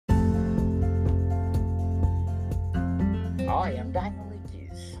I am Daniel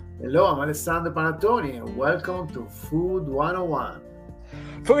Litis. Hello, I'm Alessandro Panattoni and welcome to Food 101.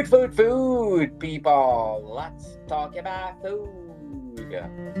 Food, people. Let's talk about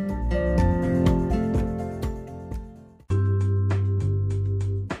food.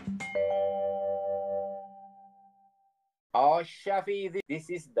 Oh, Shafi, this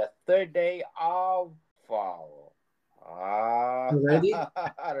is the third day of fall. Ah, Ready?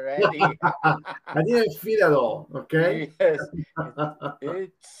 ready. I didn't feel at all, okay? Yes,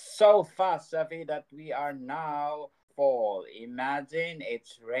 it's so fast, Shafi, that we are now fall. Imagine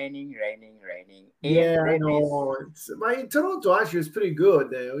it's raining in Yeah, I British. know. But in Toronto, actually, it's pretty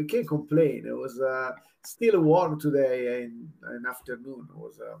good. We can't complain. It was still warm today in afternoon. It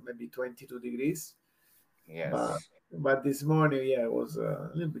was maybe 22 degrees. But Yes. but this morning, yeah, it was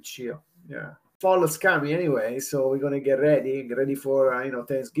a little bit chill. Yeah. Fall is coming anyway, so we're gonna get ready for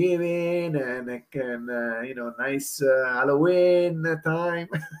Thanksgiving and nice Halloween time.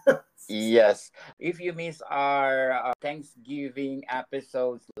 Yes. If you miss our Thanksgiving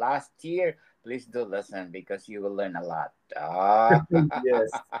episodes last year, please do listen because you will learn a lot. Yes,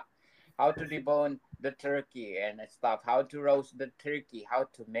 How to debone the turkey and stuff, how to roast the turkey, how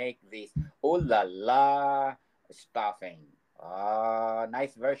to make this ooh la la stuffing.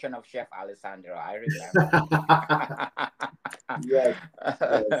 Nice version of Chef Alessandro, I remember. yes,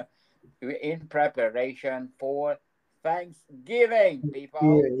 yes. In preparation for Thanksgiving, Yeah,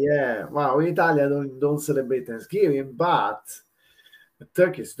 people. yeah. Wow, in Italia don't celebrate Thanksgiving, but the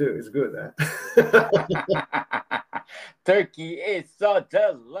turkeys do. It's good, eh? Turkey is so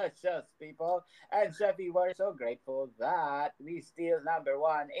delicious, people. And Chevy, we're so grateful that we still number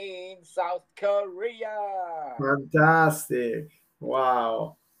one in South Korea. Fantastic.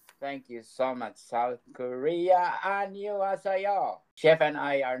 Wow. Thank you so much, South Korea. Annyeonghaseyo. Chef and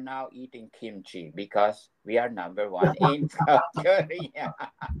I are now eating kimchi because we are number one in South Korea.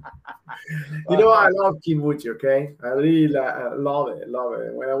 I love kimuchi, okay? I really love it, love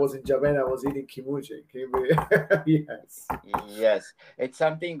it. When I was in Japan, I was eating kimuchi. Yes. Yes, it's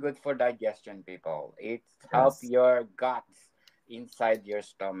something good for digestion, people. It help Yes. your guts inside your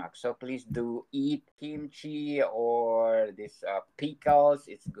stomach. So please do eat kimchi or this pickles.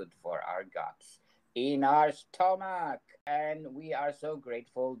 It's good for our guts in our stomach. And we are so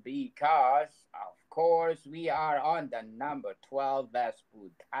grateful because, of course, we are on the number 12 best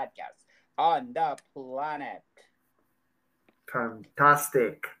food podcast on the planet,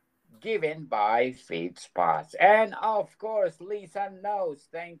 Fantastic. given by Feed Spots. And of course, Lisa knows.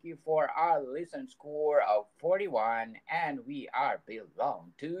 Thank you for our listen score of 41. And we are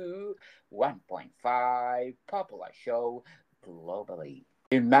belong to 1.5 popular show globally.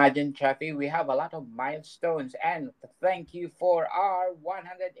 Imagine, Chaffee, we have a lot of milestones. And thank you for our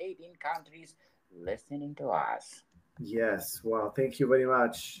 118 countries listening to us. Yes. Wow. Thank you very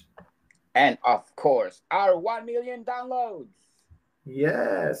much. And of course, our 1 million downloads.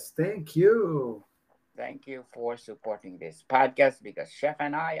 Yes. Thank you. Thank you for supporting this podcast because Chef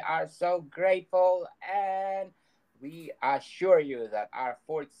and I are so grateful and we assure you that our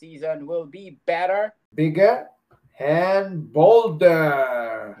fourth season will be better. Bigger and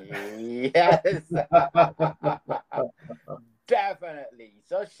bolder. Yes, definitely.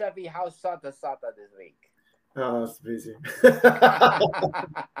 So, Chefy, how's Sata this week? Oh, it's busy.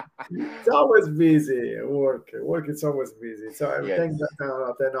 It's always busy. Work is always busy. So I thank Yes. that a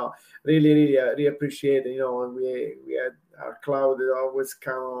lot. I know, really appreciate it. We had our cloud that always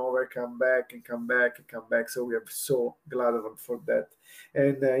come over, come back, and come back, and come back. So we are so glad of for that,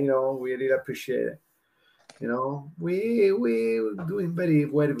 and we really appreciate it. We doing very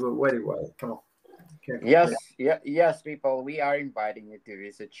well. Come on, can't complain. Yes, people. We are inviting you to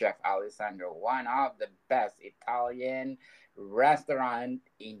visit Chef Alessandro, one of the best Italian restaurant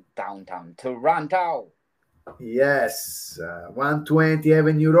in downtown Toronto. Yes, 120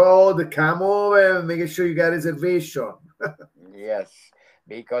 Avenue Road. Come over, make sure you got reservation. Yes,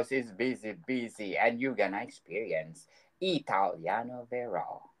 because it's busy, and you're gonna experience Italiano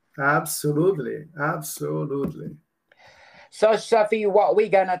Vero. Absolutely, absolutely. So, Shafi, what we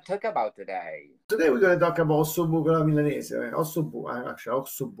gonna talk about today? Today we're going to talk about Ossobuco alla milanese.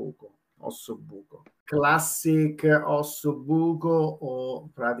 Ossobuco. Classic Ossobuco, or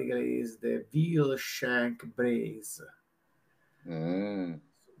practically is the veal shank braised. Mm,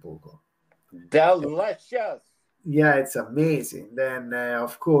 Ossobuco. delicious. Yeah, it's amazing. Then,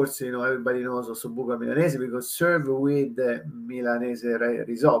 of course, everybody knows Ossobuco Milanese because served with the Milanese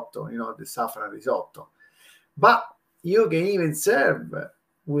risotto, the saffron risotto. But you can even serve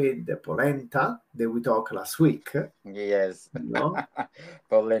with the polenta that we talked last week. Yes. You know,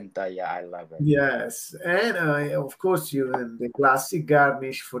 Polenta, yeah, I love it. yes, and of course, the classic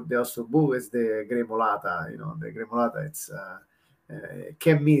garnish for the ossobuco is the gremolata. You know, the gremolata it's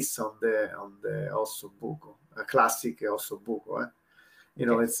can miss on the ossobuco, a classic ossobuco. You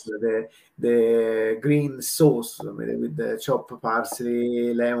know, it's Yes. the green sauce with the chopped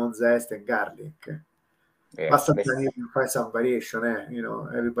parsley, lemon zest, and garlic. But Yes. sometimes you can find some variation. You know,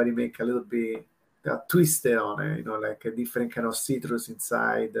 everybody make a little bit twisted on it. You know, like a different kind of citrus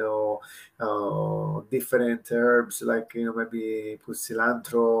inside, or different herbs, like maybe put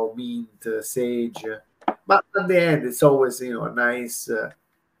cilantro, mint, sage. But at the end, it's always a nice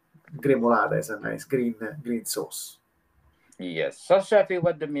gremolata is a nice green sauce. Yes. So, Shafi,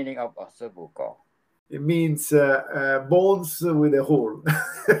 what the meaning of Ossobuco? It means bones with a hole.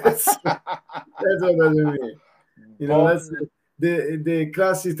 That's what does it mean. That's Bone. the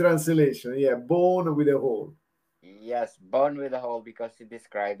classic translation. Yeah, bone with a hole. Yes, bone with a hole because it's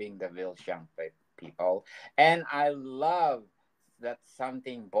describing the veal shank people. And I love that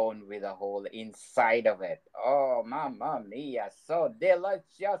something bone with a hole inside of it. Oh, mamma mia, so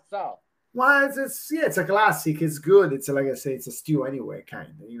delicioso. Well, yeah, it's a classic. It's good. It's like I say, it's a stew anyway, kind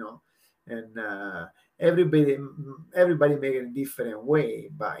of, and everybody everybody make it a different way,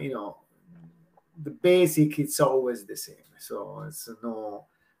 but the basic it's always the same. So it's no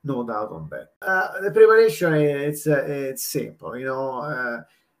doubt on that. The preparation it's simple.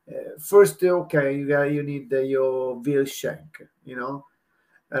 First, okay, you need your veal shank.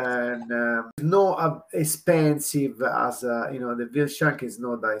 And no expensive as the veal shank is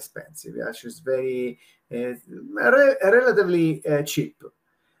not that expensive. Actually, it's very relatively cheap,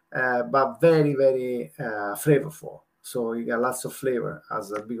 but very very flavorful. So you got lots of flavor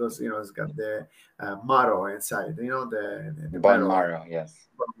as because it's got the marrow inside. The Bone marrow, marrow, yes.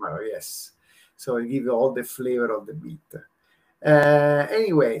 bone marrow. Yes. So it gives you all the flavor of the meat.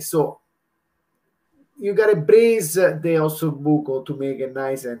 Anyway, so you gotta braise the ossobuco to make it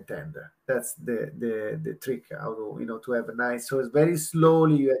nice and tender. That's the trick. How to to have a nice. So it's very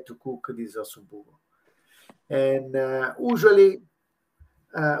slowly you have to cook this ossobuco, and usually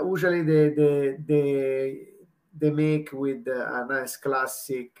they make with a nice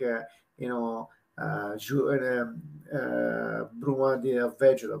classic, brunoise of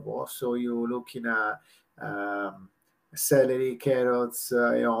vegetable. So you looking at celery, carrots,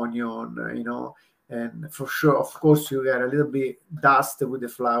 onion, and for sure, of course, you get a little bit dust with the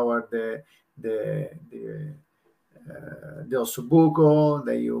flour, the ossobuco,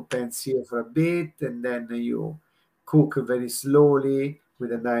 then you pan sear for a bit, and then you cook very slowly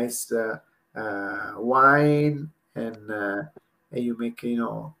with a nice wine, and you make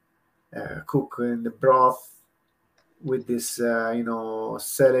cook in the broth with this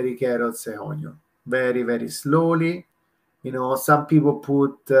celery, carrots, and onion very very slowly. Some people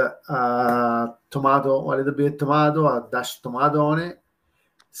put tomato, a little bit of tomato, a dash tomato on it.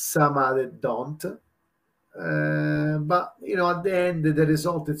 Some other don't. But at the end, the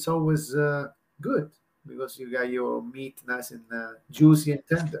result it's always good because you got your meat nice and juicy and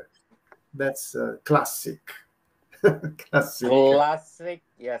tender. That's classic, classic. Classic,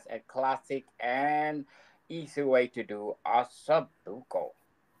 yes, a classic and easy way to do Ossobuco.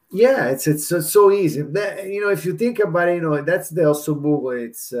 Yeah, it's so easy. If you think about it, that's the ossobuco.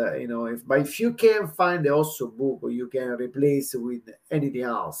 It's if you can find the ossobuco, you can replace it with anything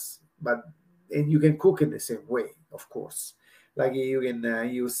else. And you can cook it the same way, of course. Like you can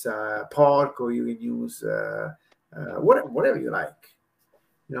use pork, or you can use whatever you like.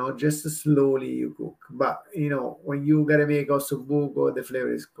 Just slowly you cook. But when you gotta make ossobuco, the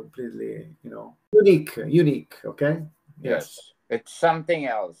flavor is completely unique. Okay. Yes. Yes, it's something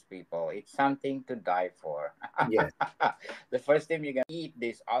else, people. It's something to die for. Yes. The first time you're gonna eat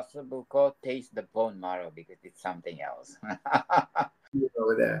this ossobuco, taste the bone marrow because it's something else. That.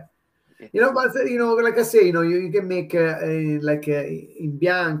 It's But like I say, you can make like in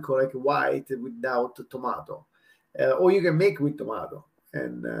bianco, like white without tomato, or you can make with tomato.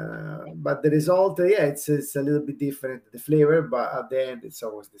 And but the result, yeah, it's a little bit different the flavor, but at the end it's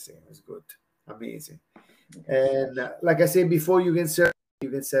always the same. It's good, amazing. yes, And yes. like I said before, you can serve it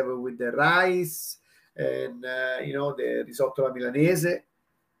with the rice and the risotto alla milanese.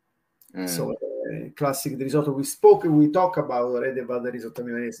 So Mm. classic the risotto we talked about already about the risotto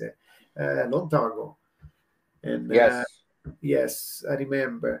milanese long time ago, and Yes, yes, I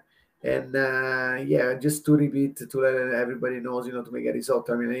remember. And yeah, just to repeat to let everybody knows, to make a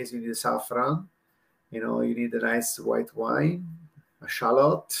risotto milanese, you need saffron. You need a nice white wine, a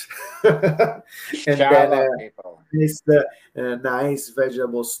shallot, and then shallot, people. nice, nice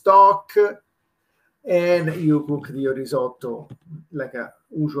vegetable stock, and you cook your risotto like a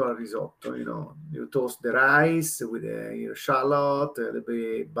usual risotto. You toast the rice with your shallot, a little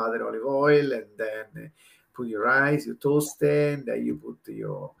bit butter, olive oil, and then put your rice, you toast it, and then you put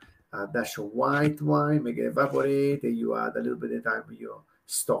your dash of white wine, make it evaporate, and you add a little bit of time your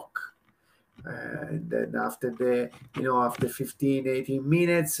stock. And then after 15, 18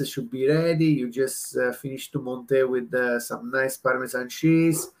 minutes, it should be ready. You just finish to monte with some nice Parmesan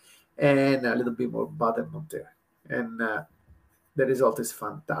cheese and a little bit more butter monte. And the result is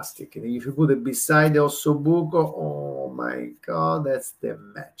fantastic. And if you put it beside the ossobuco, oh my God, that's the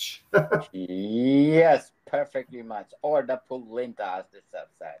match. Yes, perfectly much. Or the polenta, as the chef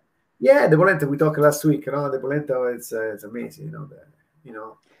said. Yeah, the polenta we talked last week. The polenta it's amazing.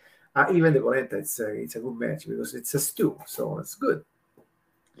 Even the polenta it's a good match because it's a stew, so it's good.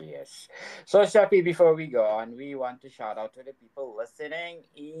 Yes. So, Shafi, before we go on, we want to shout out to the people listening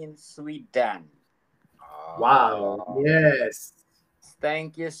in Sweden. Wow. Oh, Yes.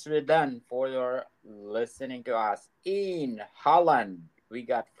 thank you, Sweden, for your listening to us. In Holland, we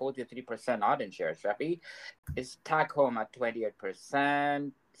got 43% audience share, Shafi. Stockholm at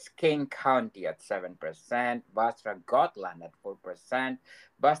 28%. King County at 7%, Västra Gotland at 4%,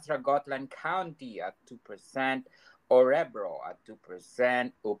 Västra Gotland County at 2%, Örebro at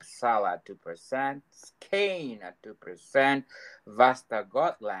 2%, Uppsala at 2%, Skane at 2%, Västra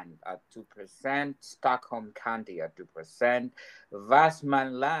Gotland at 2%, Stockholm County at 2%,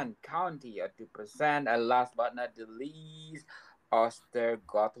 Västmanland County at 2%, and last but not the least,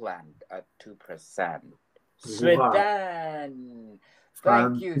 Östergötland at 2%. Wow. Sweden!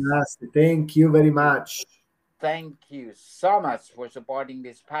 Thank you. Fantastic. Thank you very much. Thank you so much for supporting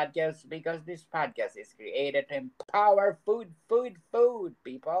this podcast because this podcast is created to empower food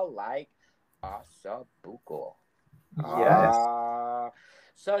people like Ossobuco. Yes.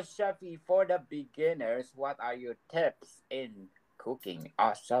 So Shafi, for the beginners, what are your tips in cooking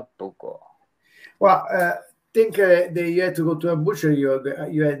Ossobuco? Well, think that you had to go to a butcher.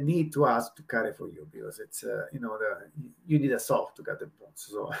 You need to ask to cut it for you because it's you need a saw to cut the bones.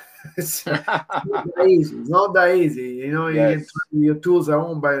 So it's not that easy. It's not that easy. You can Yes. try your tools at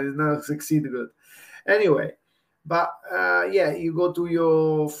home, but it's not succeed good. Anyway, but yeah, you go to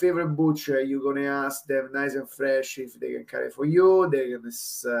your favorite butcher. You're gonna ask them nice and fresh if they can cut it for you. They're gonna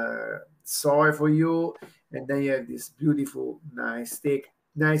saw it for you, and then you have this beautiful, nice steak,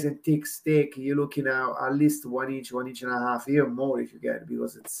 nice and thick steak. You're looking at least 1 inch, 1 inch and a half, even more if you get,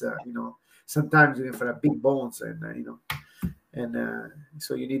 because it's sometimes you can find a big bones, and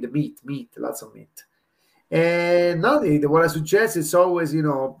so you need the meat, lots of meat. And nothing. What I suggest is always,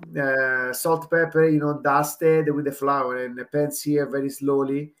 salt, pepper, dusted with the flour, and pan sear very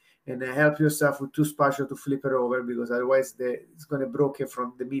slowly, and help yourself with two spatula to flip it over, because otherwise it's going to break it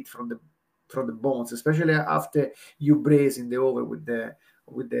from the meat from the bones, especially after you braise in the oven with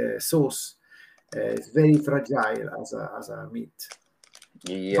the sauce. It's very fragile as a meat,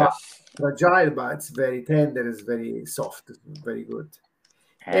 but Yes. fragile, but it's very tender. It's very soft. It's very good.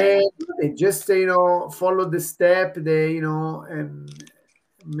 And And they just follow the step, and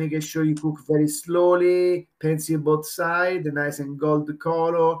making sure you cook very slowly, pencil both sides, a nice and gold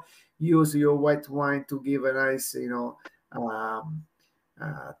color. Use your white wine to give a nice um,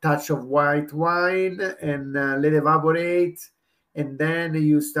 touch of white wine, and let it evaporate. And then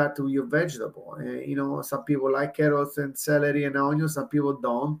you start with your vegetable. Some people like carrots and celery and onions, some people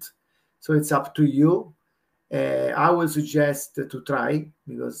don't, so it's up to you. I would suggest to try,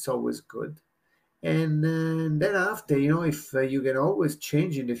 because it's always good. And then after, if you can always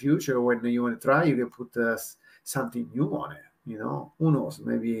change in the future when you want to try, you can put something new on it. Who knows?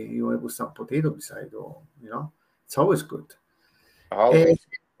 Maybe you want to put some potato beside, or it's always good. And always.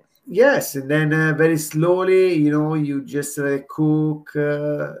 yes, and then very slowly, you just cook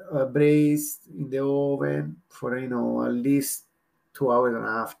braised in the oven for at least 2 hours and a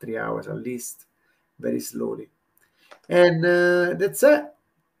half, 3 hours at least, very slowly. And that's it.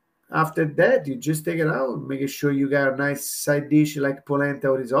 After that, you just take it out, making sure you got a nice side dish like polenta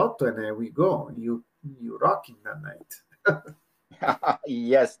or risotto, and there we go. You rocking that night.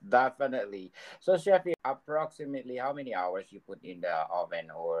 Yes, definitely. So, Chef, approximately how many hours you put in the oven,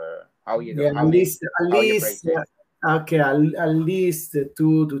 or Yeah, how you braise it? okay, at least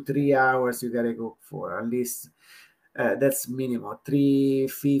 2 to 3 hours you gotta cook for. At least that's minimum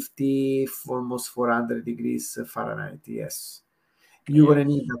 350, almost 400 degrees Fahrenheit. Yes, you're gonna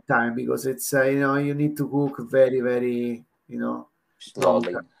need Yes, that time, because it's you need to cook very, very long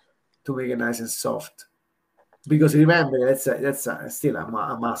slowly. time to make it nice and soft. Because remember, that's still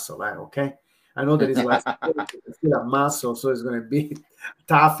a muscle, okay? I know there is less, still a muscle, so it's going to be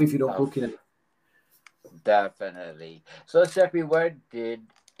tough if you don't cook it. Tough. Definitely. So, Seppi, where did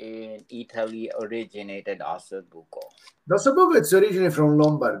in Italy originated Ossobuco? The Ossobuco it's originally from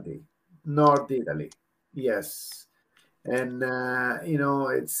Lombardy, North Italy. Yes. And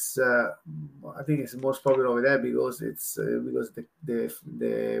it's I think it's most popular over there because it's because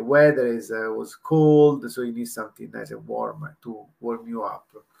the weather is was cold, so you need something nice and warm to warm you up.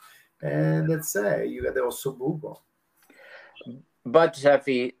 And that's you got the Ossobuco. But,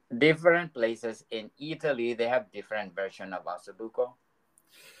 Seppi, different places in Italy, they have different version of Ossobuco.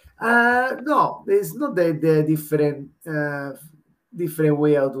 No, it's not the different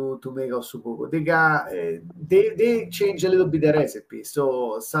way how to make ossobuco. They change a little bit the recipe.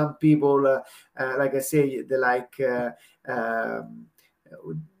 So some people, like I say, they like there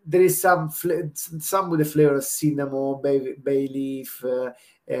is some with the flavor of cinnamon, bay leaf.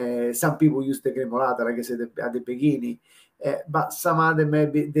 Some people use the gremolata, like I said at the beginning. But some other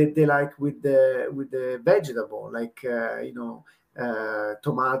maybe they like with the vegetable, like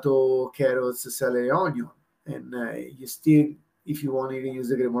tomato, carrots, celery, onion, and you still, if you want, you can use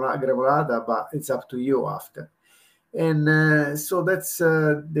the gremolata, but it's up to you after. And so that's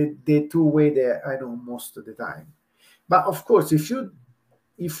the two way that I know most of the time. But of course, if you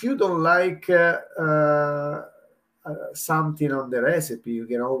don't like something on the recipe, you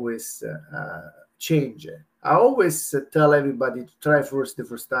can always change it. I always tell everybody to try first the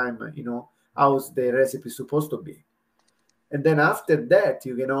first time, how's the recipe supposed to be, and then after that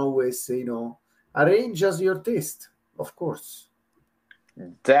you can always arrange as your taste, of course.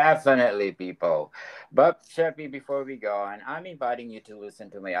 Definitely, people. But, Sheppy, before we go on, I'm inviting you to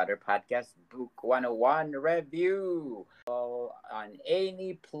listen to my other podcast, Book 101 Review. On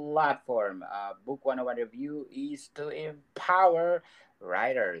any platform, Book 101 Review is to empower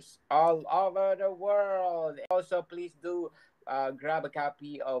writers all over the world. Also, please do grab a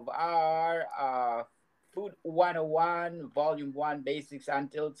copy of our Food 101 Volume 1 Basics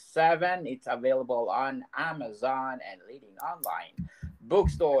Until 7. It's available on Amazon and leading online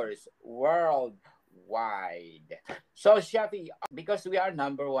bookstores worldwide. So, Shafi, because we are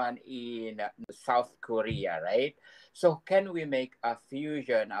number one in South Korea, right? So, can we make a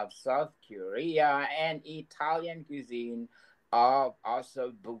fusion of South Korea and Italian cuisine of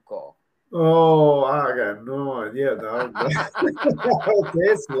Ossobuco? Oh, I got no idea now. How it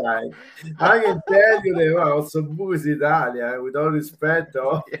tastes like. I can tell you that Ossobuco is Italia, with all respect.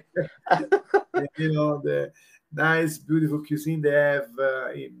 The nice, beautiful cuisine they have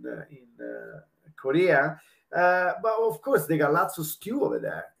in Korea. But of course, they got lots of stew over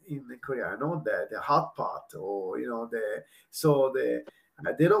there in Korea. I know that the hot pot, or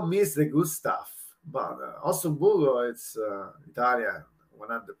they don't miss the good stuff. But also Bugo, it's Italian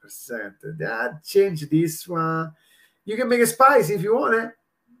 100%. They change this one. You can make it spicy if you want it.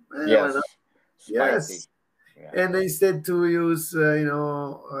 Why not? Yes, Yes. spicy. Yeah. And instead to use,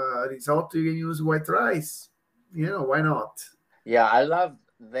 risotto, you can use white rice. Why not? Yeah, I love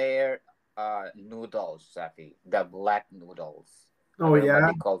their noodles, Safi. The black noodles. I Oh, don't know what yeah.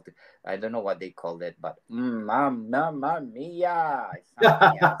 they called it. I don't know what they called it, but mamma mia, it's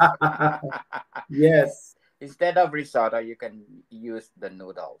something else. Yes. Instead of risotto, you can use the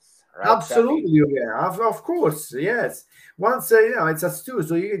noodles, right, Safi? Absolutely, you can. Of course, yes. Once, it's a stew,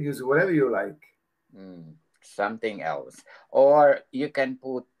 so you can use whatever you like. Something else. Or you can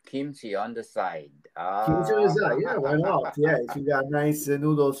put kimchi on the side. Kimchi on the side, yeah, why not? Yeah, Ah. if you got nice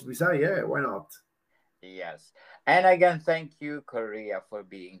noodles beside, yeah, why not? Yes. And again, thank you, Korea, for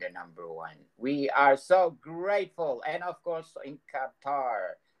being the number one. We are so grateful. And of course, in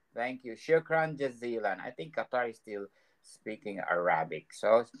Qatar, thank you. Shukran Jazilan. I think Qatar is still speaking Arabic.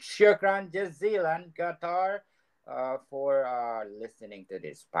 So, Shukran Jazilan, Qatar, for listening to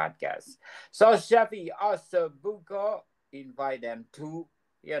this podcast. So, Shafi Ossobuco, invite them to,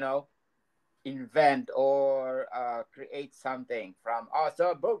 you know, invent or create something from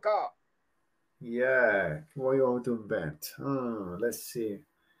Ossobuco. Yeah, what you want to invent? Let's see.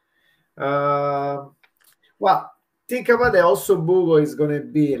 Um, well, think about it. Also, Bugo is going to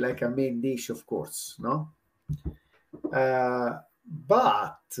be like a main dish, of course, no? But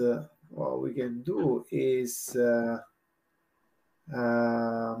what we can do is make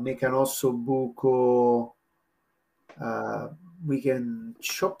an osso buco. Uh, we can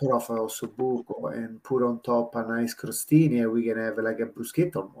chop it off an osso buco and put on top a nice crostini, and we can have like a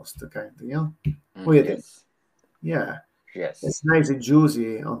bruschetta almost, kind of, What do you think? Yes. Yeah. Yes. It's nice and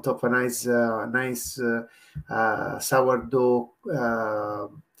juicy on top of nice sourdough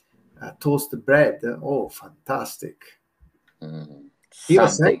toast bread. Oh, fantastic! Mhm. Even a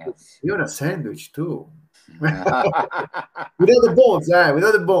Something sandwich, else. even a sandwich too. Without the bones,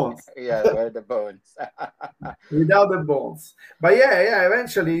 without the bones. Yeah, where the bones. Without the bones. But yeah, yeah,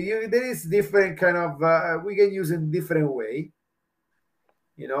 eventually there is different kind of we can use in different way,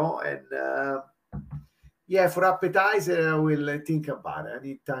 and yeah, for appetizer I will think about it. I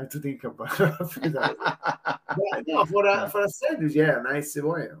need time to think about appetizer. But no, for a sandwich, yeah, nice,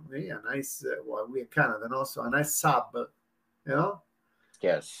 well, yeah, nice. Well, we in Canada, no, so a nice sub, you know.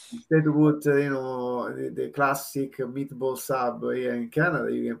 Yes. Instead of put, the classic meatball sub here in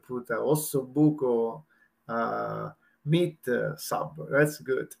Canada, you can put a Ossobuco meat sub. That's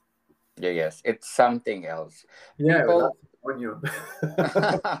good. Yeah, yes. It's something else. Yeah, with lots People of onion.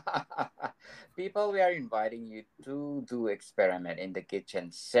 People, we are inviting you to do experiment in the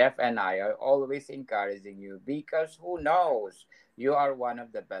kitchen. Chef and I are always encouraging you because who knows? You are one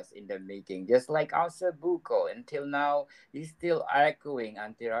of the best in the making. Just like Ossobuco, until now, is still echoing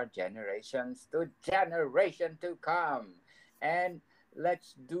until our generations to generation to come. And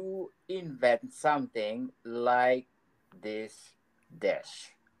let's do invent something like this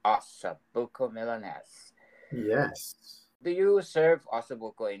dish, Ossobuco Milanese. Yes. Do you serve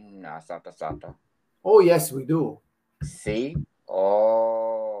ossobuco in Soto Soto? Oh, yes, we do. See?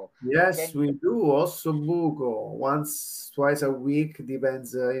 Oh, Yes, can we do. Also, buco once, twice a week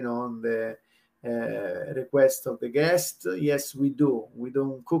depends, on the request of the guest. Yes, we do. We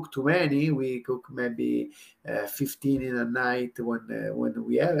don't cook too many. We cook maybe 15 in a night when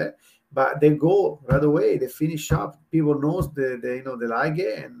we have it. But they go right away. They finish up. People knows they like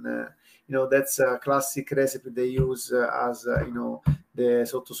it, and that's a classic recipe they use as the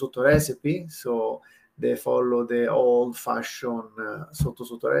sotto sotto recipe. So they follow the old-fashioned sotto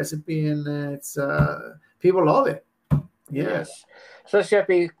sotto recipe, and it's people love it. Yeah. yes. So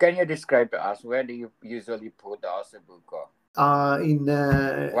Sheppy, can you describe to us where do you usually put the ossobuco? In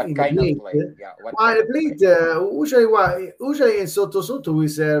What the kind of plate. plate? Yeah, what In kind the of plate? plate, usually in sotto sotto we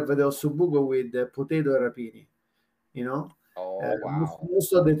serve the ossobuco with potato and rapini. You know, Oh wow.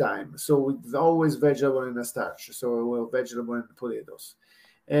 most of the time. So it's always vegetable in a starch. So vegetable and potatoes,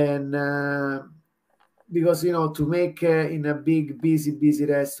 and because to make in a big busy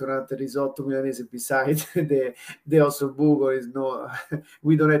restaurant risotto milanese beside the ossobuco is no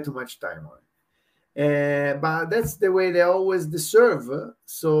we don't have too much time on it. But that's the way they always deserve.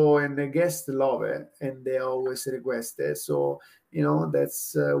 So, and the guests love it, and they always request it. So,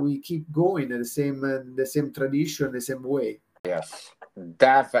 that's we keep going in the same tradition, the same way. Yes,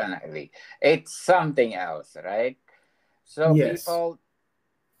 definitely. It's something else, right? So Yes. people,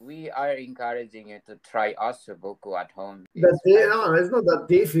 we are encouraging you to try ossobuco at home. But It's very no, it's not that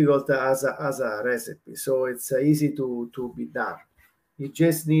difficult as a recipe, so it's easy to be done. You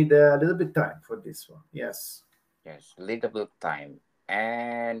just need a little bit time for this one. Yes. yes, little bit time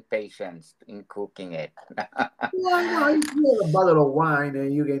and patience in cooking it. Well, no, if you have a bottle of wine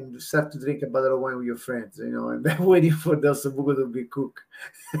and you can start to drink a bottle of wine with your friends, and then waiting for the ossobuco to be cooked.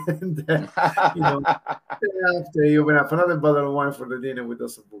 And then, you know, after you open up another bottle of wine for the dinner with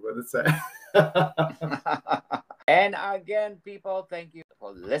ossobuco. That's it. And again, people, thank you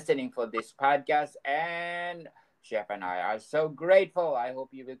for listening for this podcast. And Chef and I are so grateful. I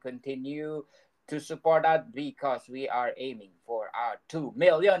hope you will continue to support us because we are aiming for our 2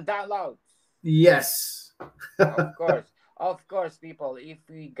 million downloads. Yes. Of course, people, if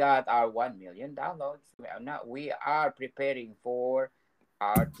we got our 1 million downloads, we are preparing for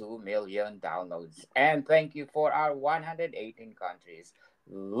our 2 million downloads. And thank you for our 118 countries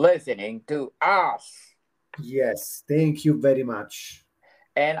listening to us. Yes. Thank you very much.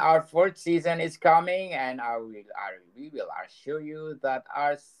 And our fourth season is coming, and we will assure you that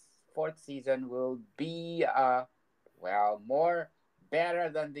our fourth season will be well, more better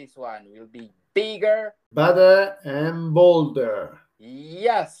than this one. Will be bigger. Better and bolder.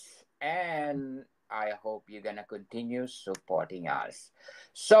 Yes, and I hope you're gonna continue supporting us.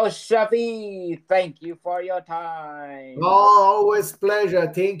 So, Shafi, thank you for your time. Oh, always pleasure.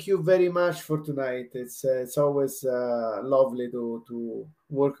 Thank you very much for tonight. It's always lovely to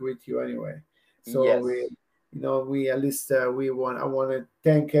work with you anyway. So Yes. we at least I want to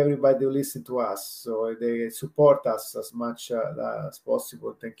thank everybody who listen to us. So they support us as much as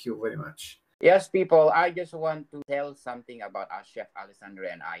possible. Thank you very much. Yes, people, I just want to tell something about our Chef Alessandro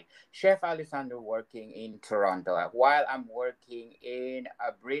and I. Chef Alessandro working in Toronto while I'm working in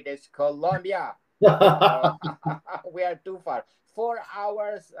British Columbia. So we are too far. 4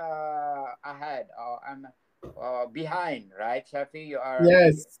 hours ahead. I'm behind, right, Shafi? You are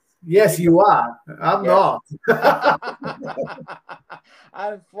Yes, in yes, you are. I'm yes. not.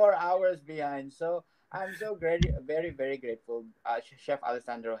 I'm 4 hours behind. So I'm so great, very, very grateful. Chef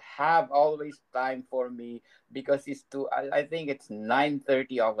Alessandro have always time for me because it's too. I think it's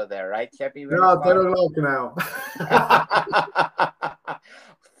 9:30 over there, right, Cheppy, where you No, 10 start? o'clock now.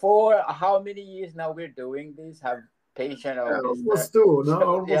 For how many years now we're doing this? Have patient Yeah, of this. almost two, no? Yeah,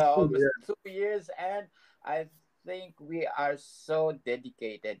 Almost two, almost yeah. 2 years, and I think we are so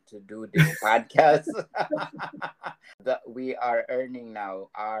dedicated to do this podcast that we are earning now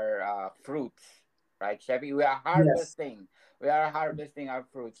our fruits, right, Chevy? We are Yes. harvesting. We are harvesting our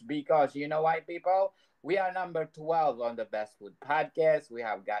fruits because you know why, people? We are number 12 on the Best Food Podcast. We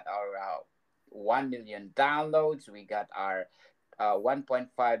have got our 1 million downloads. We got our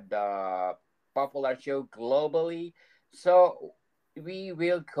 1.5 the popular show globally. So we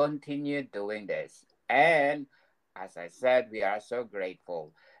will continue doing this. And as I said, we are so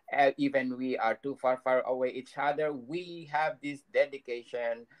grateful. Even we are too far away each other, we have this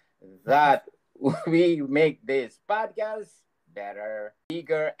dedication that we make this podcast better,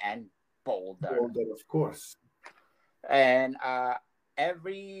 bigger, and Well, bolder. then, of course. And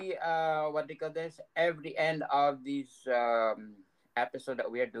every what do you call this? Every end of this episode that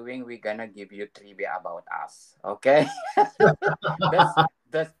we are doing, we're gonna give you trivia about us. Okay,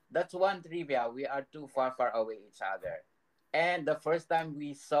 that's that's one trivia. We are too far away each other, and the first time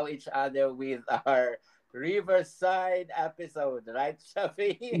we saw each other with our Riverside episode, right,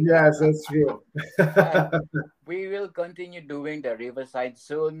 Shafi? Yes, that's true. And we will continue doing the Riverside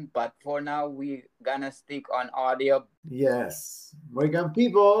soon, but for now, we gonna stick on audio. Yes. Morgan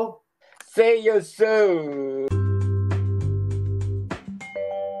people. See you soon.